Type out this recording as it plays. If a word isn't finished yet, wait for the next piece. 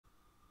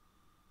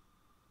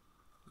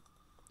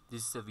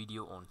This is a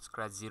video on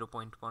Scratch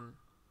 0.1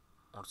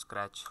 or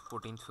Scratch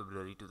 14th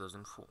February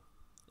 2004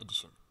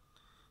 edition,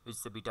 which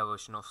is the beta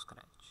version of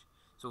Scratch.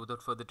 So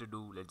without further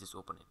ado, let's just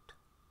open it.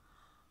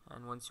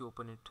 And once you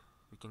open it,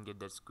 we can get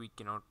that squeak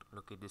cannot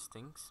locate these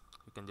things.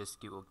 You can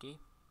just give OK.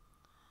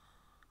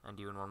 And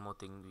even one more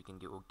thing, we can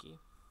give OK.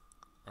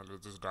 And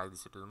let's just drag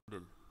this to the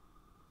middle.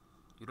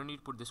 You don't need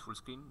to put this full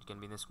screen, it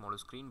can be in a smaller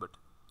screen, but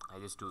I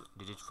just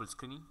did it full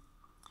screen.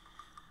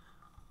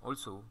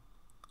 Also,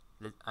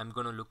 I'm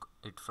gonna look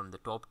it from the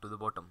top to the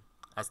bottom,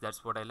 as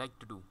that's what I like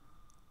to do,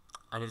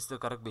 and it's the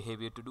correct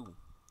behavior to do,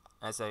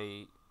 as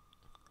I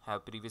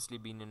have previously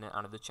been in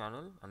another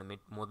channel and I made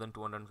more than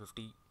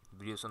 250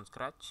 videos on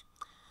Scratch,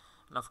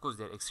 and of course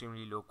they're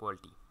extremely low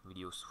quality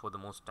videos for the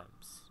most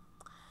times.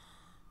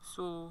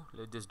 So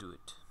let's just do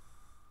it.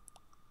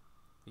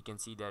 We can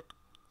see that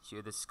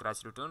here the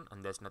Scratch return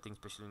and there's nothing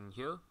special in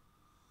here,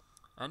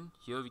 and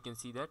here we can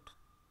see that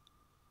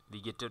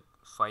we get a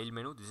file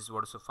menu. This is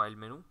what is a file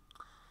menu,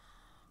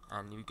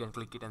 and you can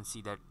click it and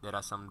see that there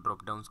are some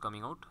drop downs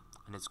coming out,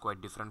 and it's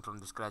quite different from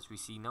the Scratch we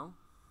see now.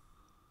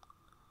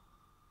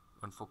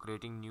 And for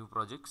creating new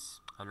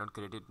projects, I'll not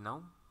create it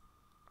now,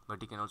 but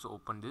you can also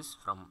open this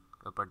from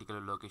a particular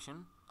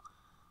location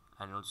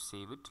and also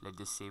save it. Let's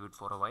just save it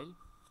for a while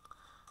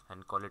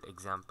and call it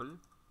example,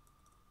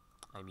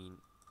 and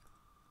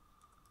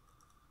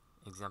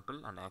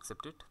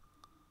accept it.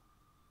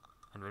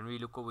 And when we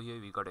look over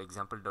here, we got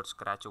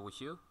example.scratch over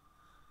here.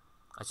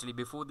 Actually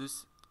before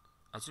this,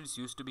 it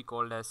used to be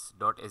called as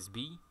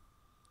 .sb,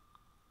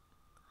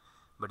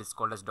 but it's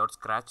called as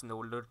 .scratch in the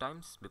older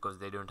times because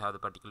they don't have the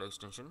particular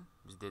extension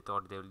which they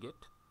thought they will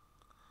get.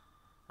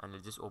 And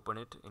let's just open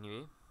it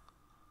anyway.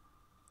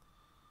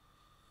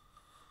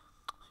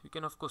 You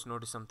can of course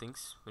notice some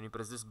things. When you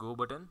press this go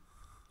button,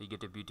 we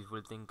get a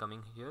beautiful thing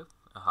coming here,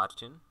 a heart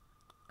chain,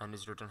 and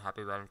it's written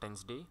Happy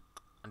Valentine's Day.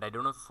 And I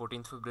don't know if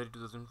 14th February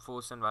 2004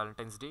 is on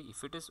Valentine's Day.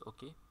 If it is,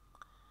 okay.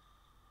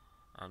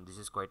 And this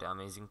is quite an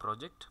amazing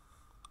project.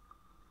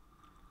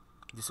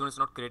 This one is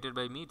not created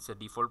by me, it's a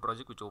default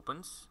project which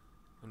opens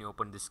when you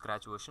open this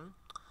Scratch version.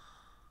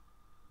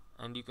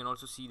 And you can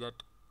also see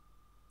that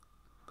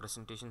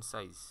presentation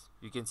size.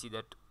 You can see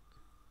that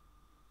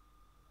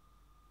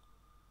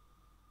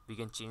we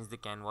can change the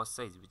canvas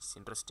size, which is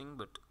interesting,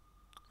 but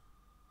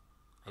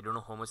I don't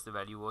know how much the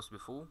value was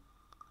before.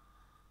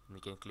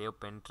 We can clear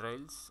pen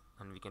trails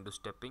and we can do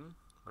stepping,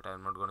 but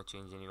I'm not going to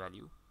change any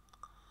value.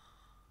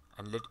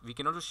 And we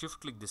can also shift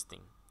click this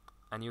thing,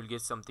 and you'll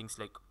get some things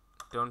like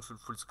turn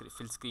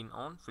full screen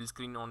on. Full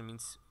screen on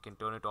means you can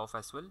turn it off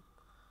as well,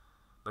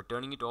 but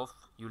turning it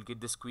off, you'll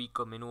get the squeak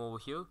menu over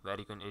here where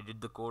you can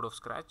edit the code of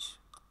Scratch,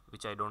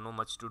 which I don't know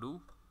much to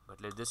do, but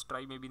let's just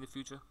try maybe in the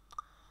future.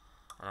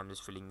 And I'm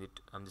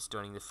just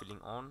turning the filling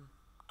on.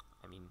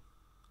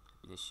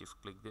 We just shift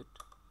clicked it.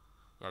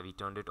 Yeah, we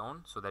turned it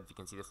on so that we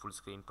can see the full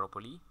screen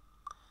properly.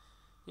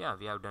 Yeah,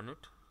 we have done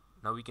it.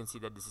 Now we can see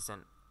that this is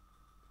an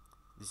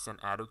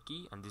arrow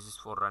key, and this is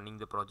for running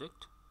the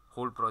project,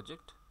 whole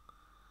project.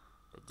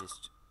 Let's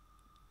just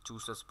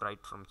choose a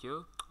sprite from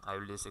here. I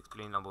will just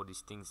explain about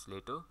these things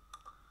later.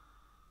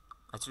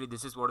 Actually,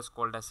 this is what is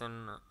called as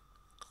an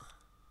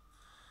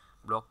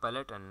block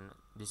palette, and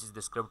this is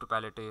the script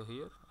palette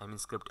here.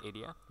 Script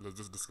area. Let's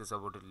just discuss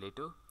about it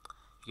later.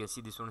 You can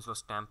see this one is for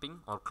stamping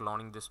or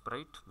cloning the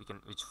sprite,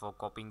 which for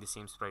copying the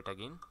same sprite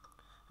again.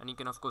 And you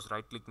can of course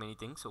right click many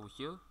things over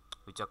here,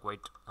 which are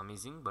quite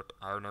amazing, but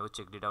I have never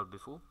checked it out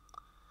before.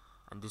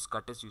 And this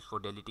cut is used for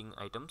deleting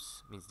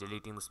items, means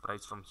deleting the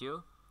sprites from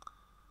here.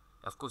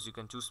 Of course you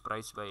can choose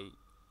sprites by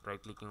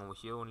right clicking over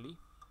here only,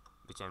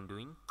 which I am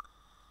doing.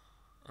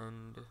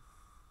 And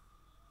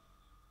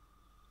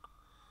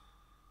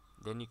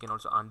then you can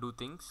also undo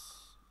things.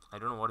 I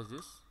don't know what is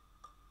this.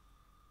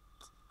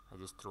 I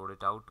just throw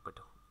it out, but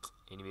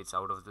anyway it's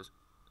out of the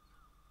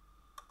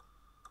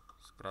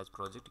Scratch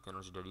project. You can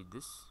also delete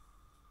this,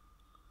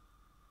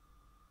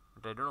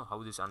 but I don't know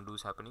how this undo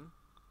is happening.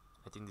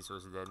 I think this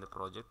was there in the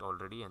project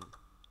already, and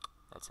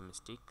that's a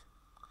mistake.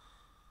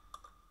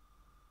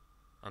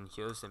 And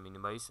here's a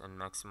minimize and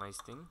maximize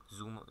thing,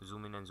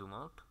 zoom in and zoom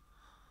out.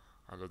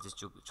 And let's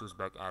just choose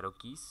back arrow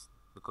keys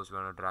because we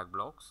want to drag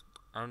blocks.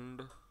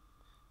 And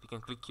we can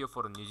click here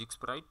for a music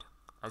sprite.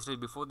 Actually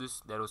before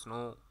this there was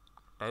no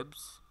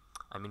tabs,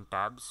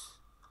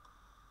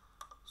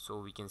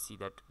 so we can see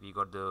that we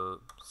got the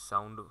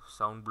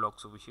sound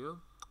blocks over here.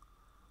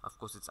 Of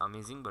course it's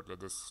amazing, but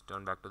let's just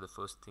turn back to the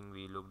first thing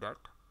we looked at,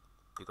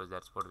 because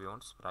that's what we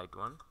want, sprite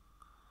 1.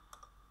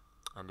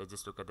 And let's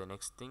just look at the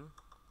next thing.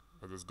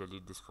 Let's just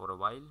delete this for a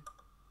while.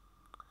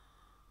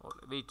 Or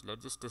wait,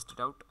 let's just test it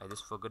out. I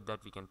just forgot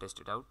that we can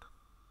test it out.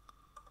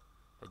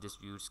 Let's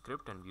just view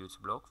script and view its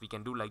block. We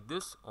can do like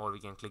this, or we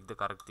can click the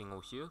correct thing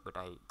over here, but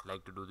I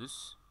like to do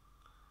this.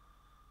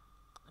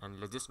 And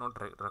let's just not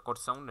record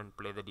sound and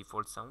play the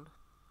default sound.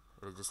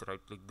 Let's just right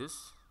click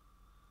this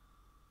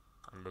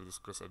and let's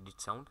just press edit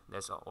sound.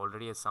 There's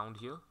already a sound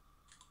here.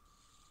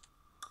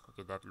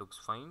 Okay, that looks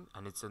fine,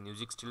 and it's a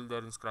music still there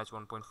in Scratch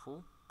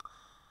 1.4.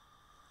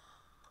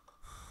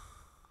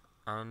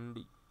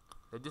 And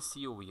let's just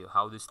see over here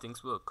how these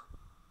things work.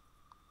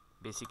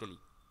 Basically,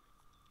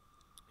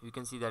 you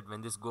can see that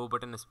when this go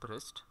button is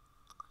pressed,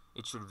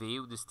 it should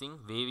wave this thing.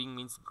 Waving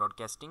means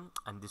broadcasting,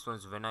 and this one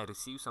is when I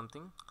receive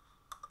something.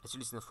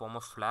 Actually, it's in the form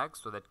of flag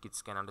so that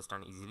kids can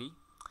understand easily.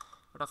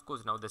 But of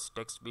course, now there's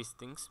text-based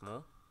things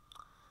more,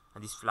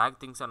 and these flag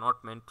things are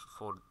not meant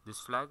for this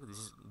flag. This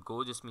is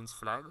go just means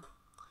flag,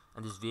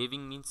 and this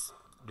waving means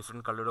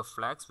different color of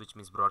flags, which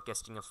means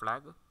broadcasting a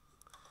flag.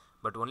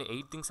 But only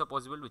 8 things are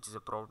possible, which is a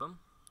problem.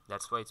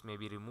 That's why it's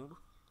maybe removed.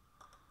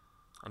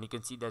 And you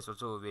can see there's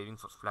also a waving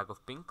flag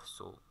of pink,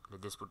 so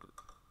let's just put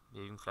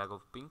waving flag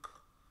of pink.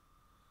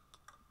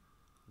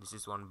 This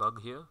is one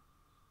bug here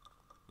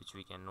which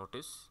we can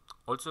notice.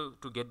 Also,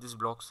 to get this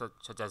block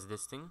such as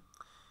this thing,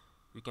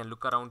 we can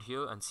look around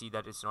here and see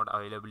that it's not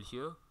available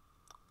here.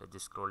 Let's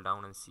just scroll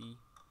down and see.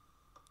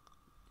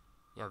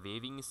 Yeah,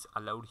 waving is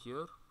allowed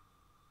here.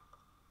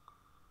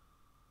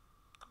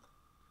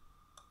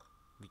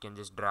 We can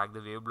just drag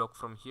the wave block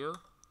from here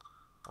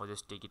or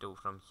just take it over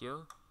from here.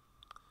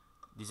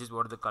 This is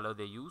what the color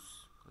they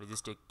use. We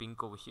just take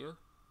pink over here,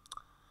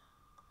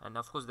 and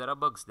of course there are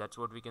bugs. That's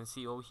what we can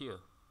see over here,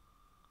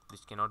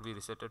 which cannot be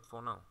resetted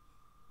for now.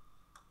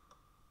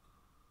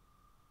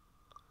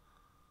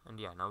 And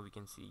yeah, now we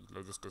can see.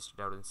 Let's just test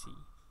it out and see.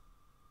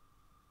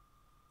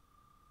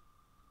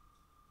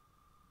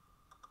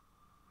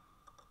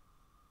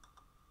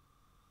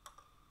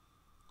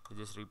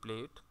 Let's just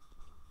replay it.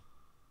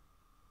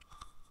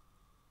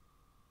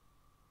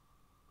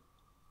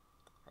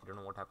 I don't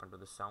know what happened to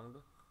the sound.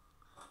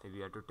 Maybe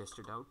we have to test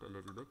it out a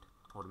little bit,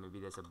 or maybe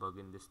there's a bug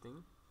in this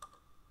thing.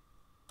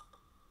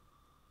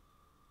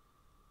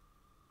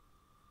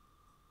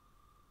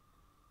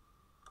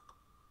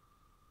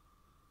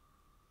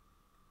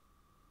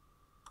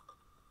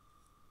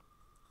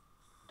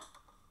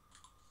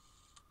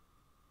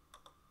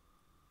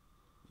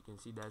 You can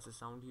see there's a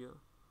sound here,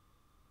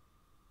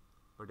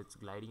 but its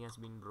gliding has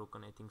been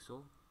broken, I think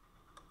so.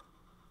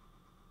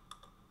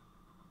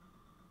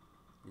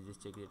 Let's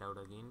just check it out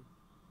again.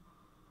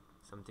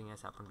 Something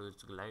has happened to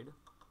its glide,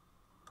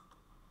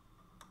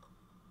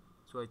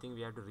 so I think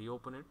we have to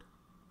reopen it,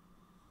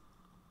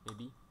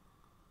 maybe,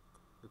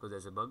 because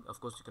there's a bug. Of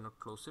course, you cannot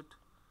close it.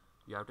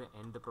 You have to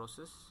end the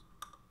process,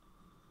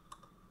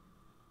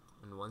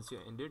 and once you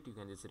end it, you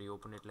can just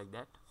reopen it like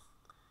that.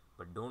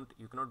 But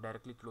you cannot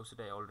directly close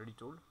it. I already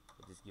told.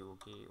 Just give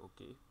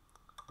okay,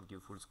 and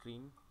give full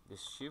screen.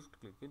 Just shift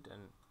click it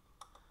and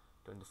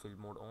turn the fill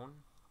mode on,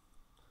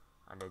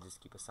 and I just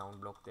keep a sound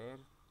block there,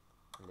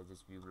 and let's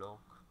just view block,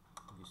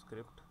 view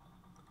script,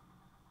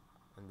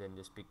 and then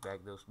just pick back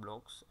those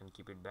blocks and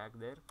keep it back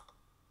there.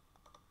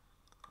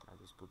 I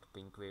just put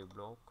pink wave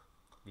block.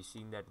 We've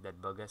seen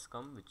that bug has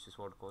come, which is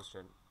what caused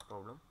a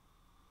problem.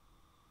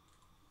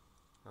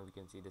 Now we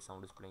can see the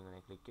sound is playing when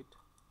I click it.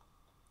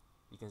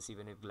 You can see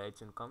when it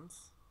glides and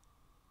comes,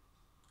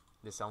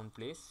 the sound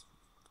plays,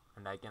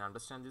 and I can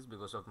understand this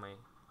because of my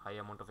high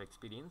amount of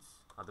experience.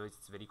 Otherwise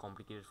it's very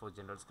complicated for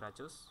general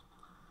scratchers.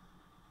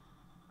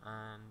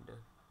 And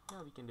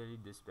yeah, we can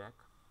delete this back,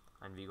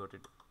 and we got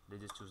it.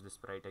 Let's just choose the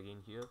sprite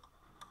again here,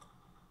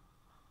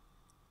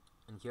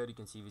 and here you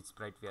can see which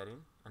sprite we are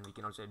in, and we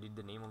can also edit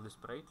the name of the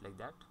sprite like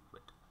that.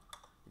 But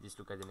just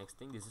look at the next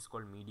thing. This is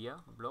called media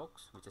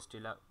blocks, which are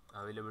still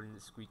available in the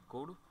Squeak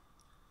code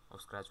of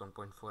Scratch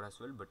 1.4 as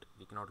well, but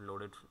we cannot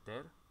load it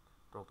there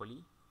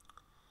properly.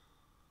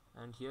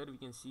 And here we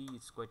can see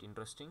it's quite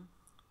interesting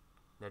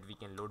that we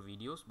can load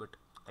videos, but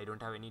I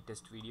don't have any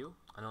test video,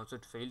 and also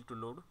it failed to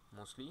load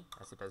mostly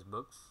as it has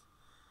bugs.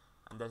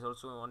 And there's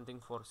also one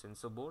thing for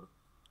sensor board,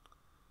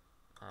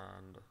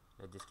 and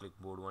let's just click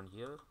board 1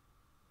 here,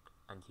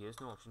 and here's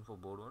no option for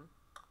board 1,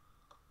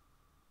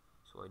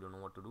 so I don't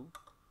know what to do.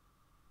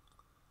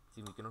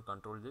 See, we cannot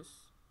control this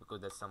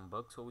because there's some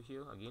bugs over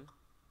here again.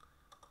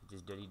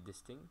 Just delete this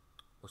thing.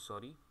 Oh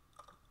sorry,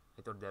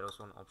 I thought there was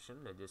one option.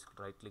 Let's just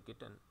right click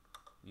it and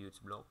view its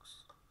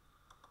blocks,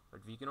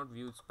 but we cannot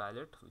view its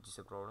palette, which is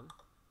a problem.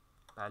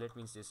 Palette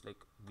means just like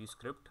view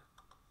script.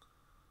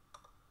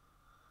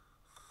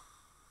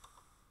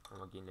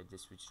 Again, let's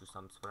just switch to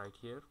some sprite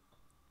here,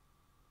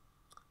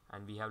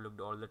 and we have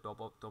looked all the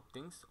top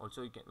things.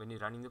 Also, you can, when you're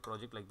running the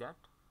project like that,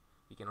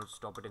 we can also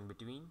stop it in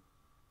between,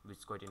 which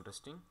is quite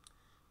interesting.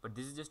 But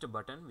this is just a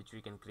button which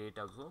we can create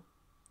also.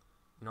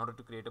 In order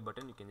to create a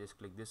button, you can just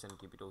click this and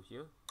keep it over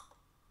here.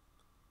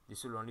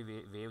 This will only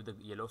wave the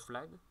yellow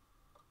flag.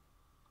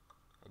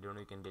 I don't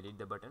know, you can delete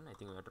the button. I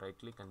think we have to right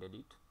click and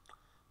delete.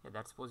 Yeah,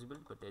 that's possible,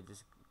 but I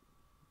just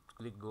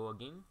click go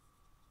again.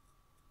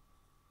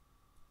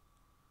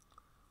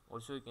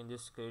 Also, you can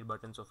just create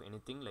buttons of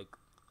anything, like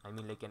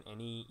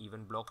any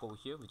even block over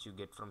here, which you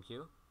get from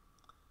here,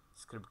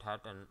 script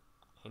hat, and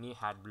any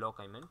hat block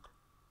I meant.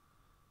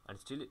 And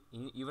still,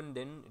 even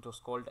then it was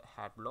called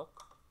hat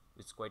block,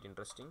 which is quite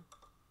interesting.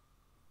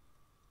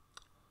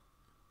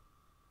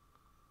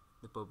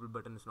 The purple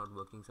button is not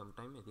working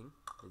sometime, I think.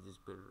 Let's just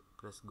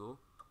press go.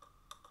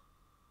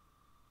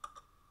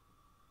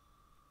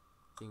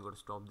 I think we've got to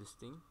stop this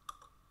thing.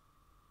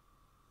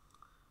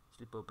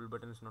 Still, purple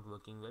button is not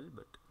working well,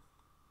 but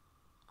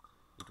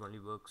it only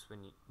works when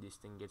this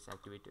thing gets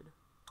activated.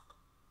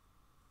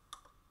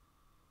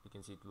 You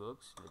can see it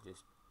works. Let's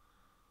just,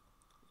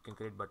 you can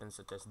create buttons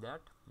such as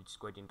that, which is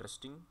quite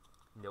interesting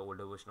in the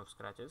older version of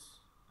Scratch.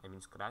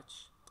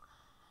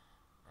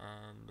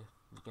 And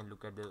we can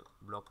look at the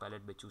block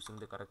palette by choosing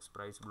the correct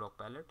price block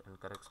palette and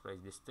correct price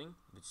this thing,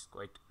 which is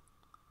quite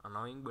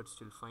annoying but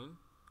still fine.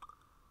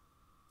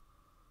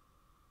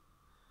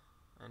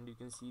 And you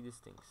can see these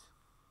things,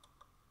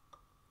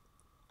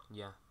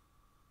 yeah.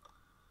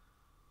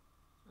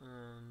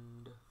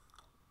 And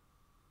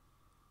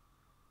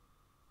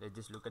let's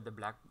just look at the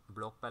black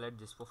block palette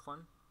just for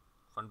fun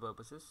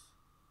purposes.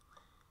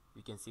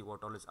 You can see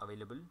what all is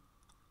available.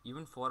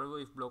 Even forever,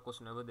 if block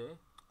was never there,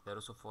 there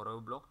is a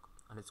forever block,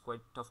 and it's quite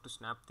tough to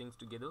snap things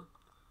together.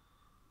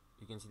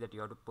 You can see that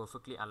you have to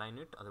perfectly align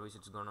it, otherwise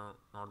it's not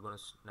gonna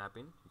snap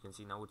in. You can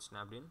see now it's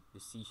snapped in. The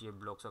C-shaped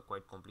blocks are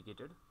quite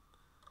complicated,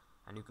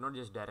 and you cannot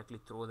just directly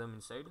throw them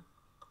inside.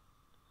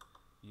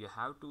 You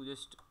have to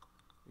just,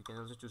 you can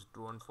also choose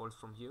true and false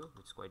from here,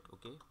 which is quite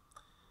okay.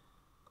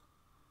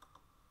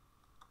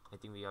 I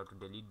think we have to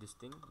delete this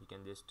thing. We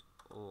can just,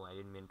 oh, I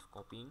didn't mean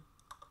copying,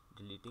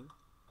 deleting.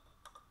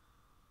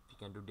 We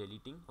can do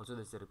deleting. Also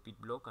there's a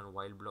repeat block and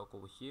while block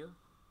over here,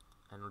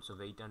 and also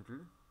wait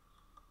until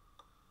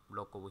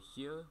block over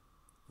here,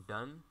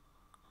 done,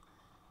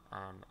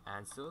 and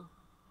answer.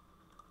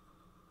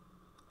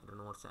 I don't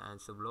know what's the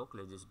answer block.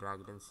 Let's just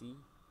drag it and see.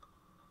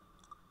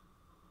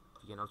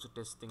 We can also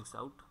test things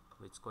out,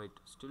 which is quite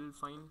still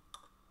fine.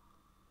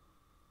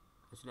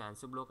 Actually,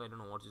 answer block, I don't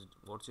know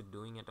what's it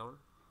doing at all.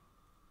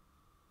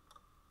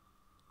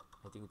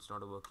 I think it's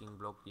not a working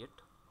block yet.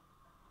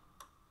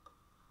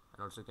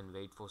 And also you can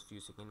wait for a few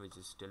seconds, which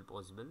is still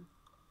possible.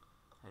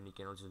 And you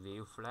can also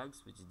wave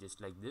flags, which is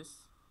just like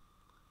this,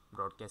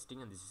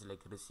 broadcasting, and this is like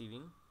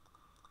receiving.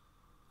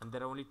 And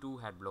there are only two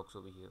hat blocks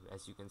over here,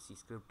 as you can see.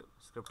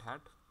 Script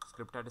hat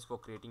is for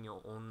creating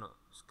your own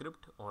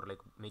script or like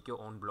make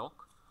your own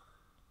block,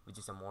 which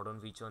is a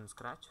modern feature in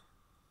Scratch,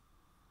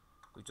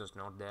 which was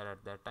not there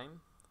at that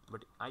time,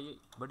 but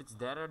it's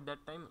there at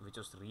that time, which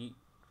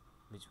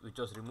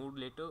was removed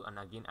later and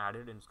again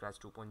added in Scratch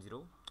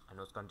 2.0 and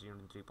was continued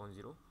in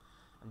 3.0.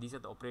 And these are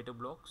the operator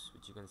blocks,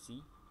 which you can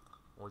see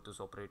all those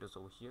operators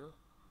over here.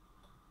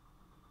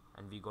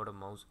 And we got a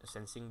mouse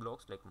sensing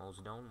blocks like mouse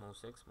down,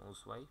 mouse X,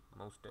 mouse Y,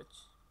 mouse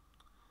touch,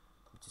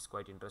 which is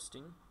quite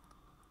interesting.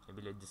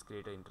 Maybe let's just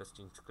create an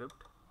interesting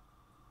script.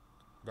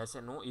 There's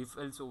a no if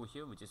else over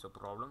here, which is a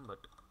problem, but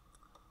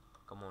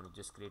come on,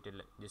 just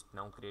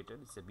now created.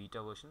 It's a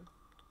beta version,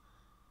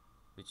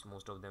 which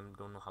most of them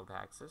don't know how to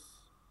access,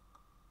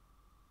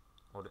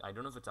 or I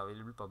don't know if it's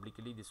available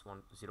publicly, this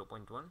one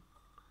 0.1,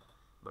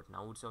 but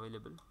now it's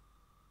available.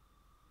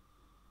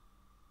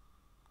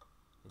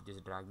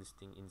 Just drag this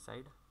thing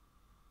inside.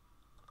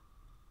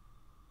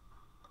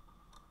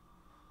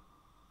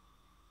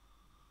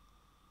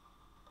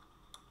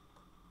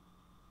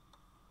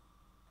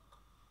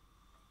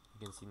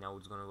 You can see now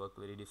it's gonna work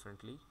very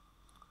differently,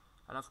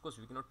 and of course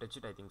we cannot touch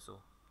it, I think so.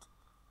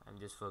 I'm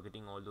just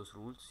forgetting all those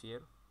rules here,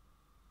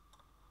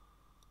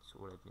 so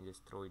let me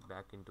just throw it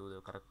back into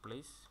the correct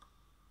place.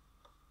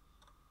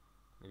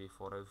 Maybe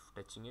for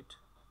touching it.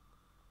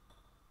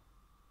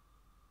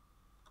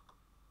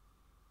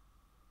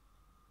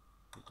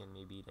 We can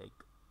maybe like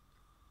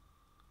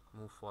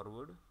move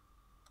forward,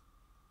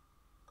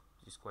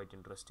 which is quite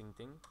interesting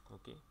thing.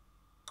 Okay,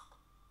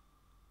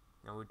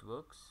 now it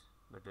works,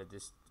 but let's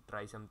just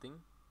try something.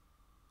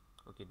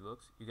 Okay, it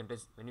works. You can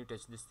test, when you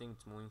touch this thing,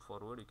 it's moving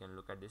forward. You can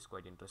look at this,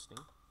 quite interesting.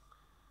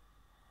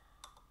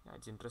 Yeah,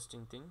 it's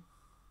interesting thing.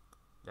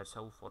 That's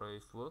how for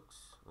if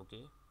works.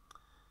 Okay,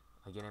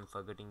 again I'm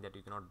forgetting that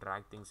you cannot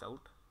drag things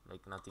out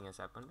like nothing has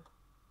happened.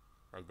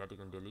 Like that you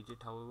can delete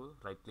it, however,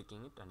 right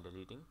clicking it and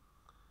deleting.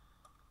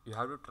 You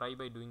have to try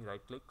by doing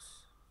right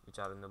clicks, which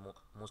are in the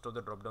most of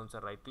the drop downs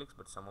are right clicks,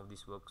 but some of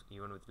these works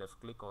even with left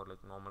click or like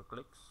normal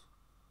clicks.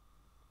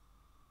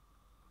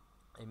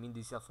 I mean,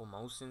 these are for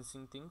mouse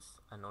sensing things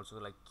and also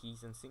like key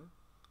sensing,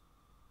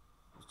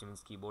 which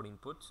means keyboard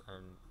inputs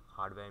and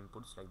hardware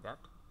inputs like that,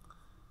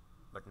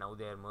 but now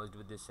they are merged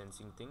with this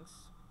sensing things.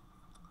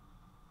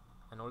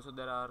 And also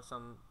there are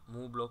some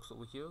move blocks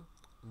over here,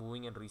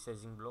 moving and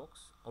resizing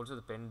blocks. Also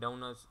the pen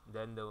down is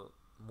then the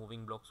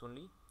moving blocks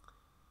only,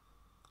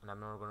 and I'm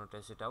not going to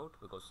test it out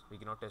because we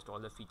cannot test all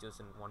the features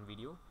in one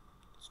video,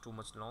 it's too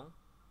much long.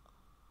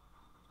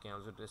 You can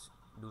also just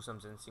do some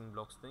sensing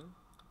blocks thing.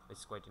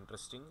 It's quite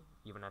interesting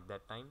even at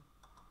that time,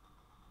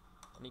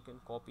 and you can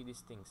copy these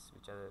things,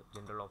 which are the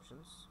general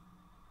options.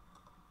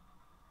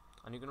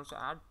 And you can also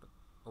add,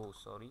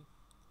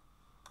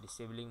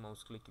 disabling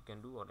mouse click you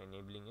can do, or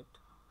enabling it.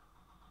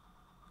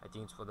 I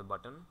think it's for the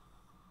button,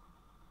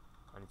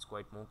 and it's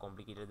quite more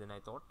complicated than I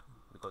thought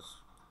because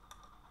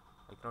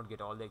I cannot get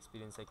all the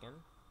experience I can.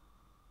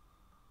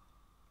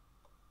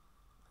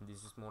 And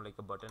this is more like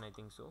a button, I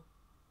think so,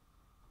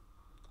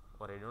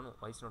 or I don't know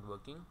why it's not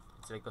working.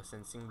 It's like a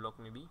sensing block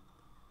maybe.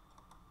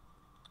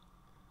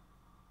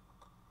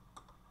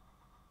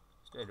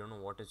 Still, I don't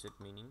know what is it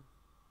meaning.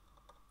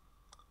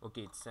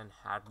 Okay, it's an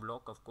hat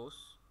block, of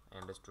course, I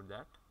understood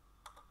that.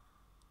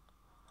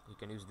 You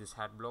can use this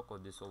hat block or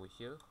this over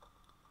here,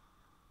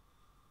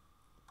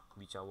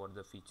 which are what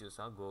the features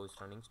are: go is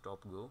running, stop,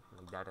 go,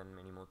 like that, and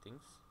many more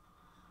things.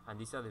 And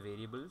these are the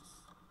variables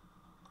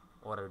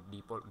or a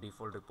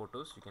default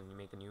reporters. You can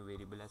make a new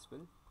variable as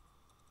well.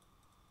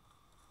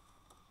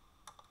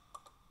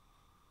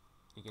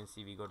 You can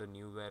see we got a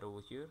new var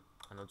over here,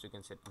 and also you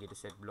can get a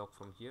set block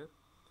from here.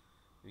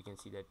 We can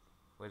see that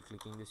while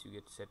clicking this you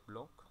get set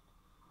block.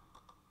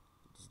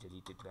 Just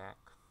delete it back.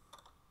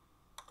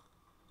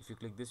 If you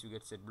click this you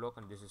get set block,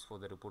 and this is for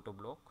the reporter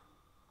block,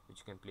 which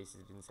you can place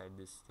it inside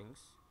these things.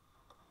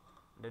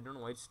 And I don't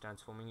know why it's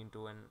transforming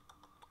into an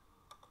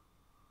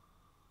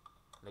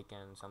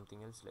something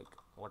else, like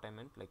what I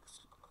meant, like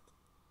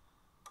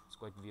it's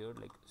quite weird,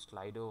 like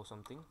slider or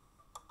something.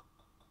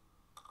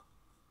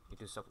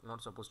 It is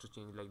not supposed to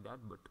change like that,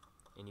 but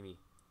anyway,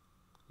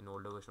 in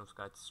older version of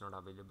Scratch it's not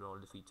available, all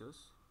the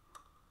features,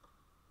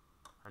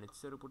 and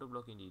it's a reporter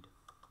block indeed.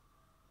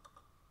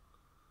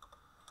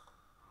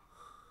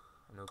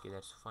 And okay,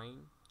 that's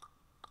fine.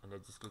 And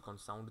let's just click on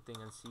sound thing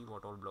and see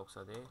what all blocks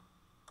are there.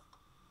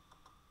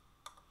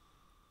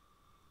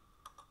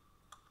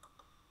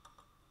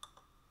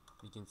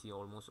 We can see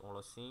almost all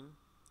are same,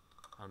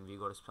 and we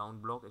got a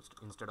sound block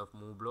instead of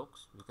move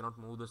blocks. We cannot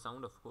move the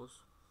sound, of course,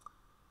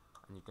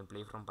 and you can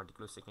play from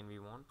particular second we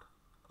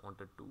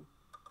wanted to.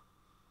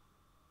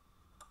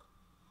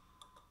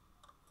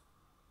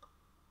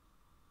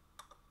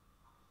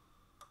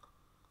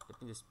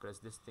 Let me just press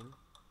this thing.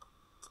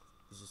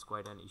 This is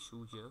quite an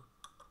issue here.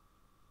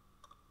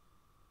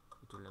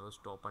 It will never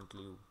stop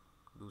until you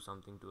do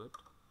something to it.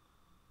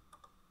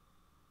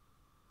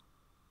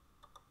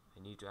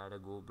 I need to add a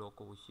go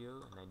block over here,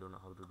 and I don't know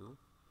how to do.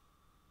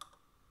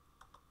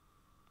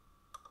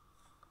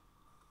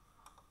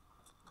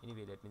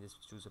 Anyway, let me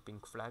just choose a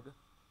pink flag.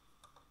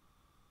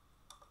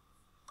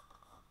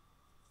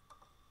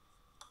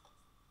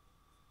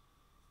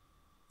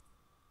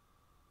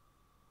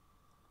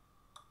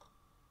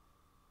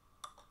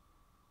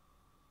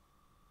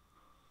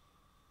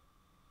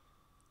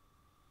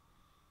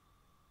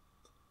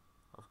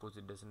 Of course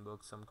it doesn't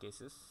work some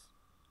cases,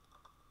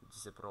 which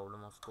is a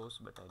problem, of course,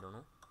 but I don't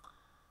know.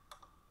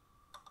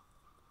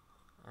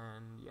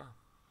 And yeah,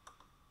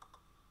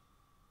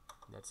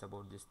 that's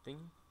about this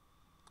thing.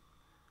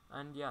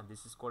 And yeah,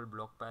 this is called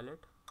block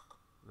palette,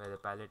 where the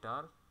palette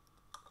are,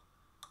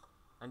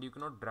 and you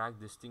cannot drag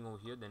this thing over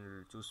here, then it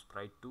will choose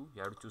sprite 2.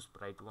 You have to choose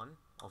sprite 1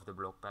 of the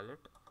block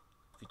palette.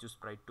 If you choose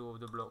sprite 2 of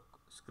the block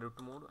script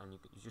mode, and you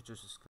should choose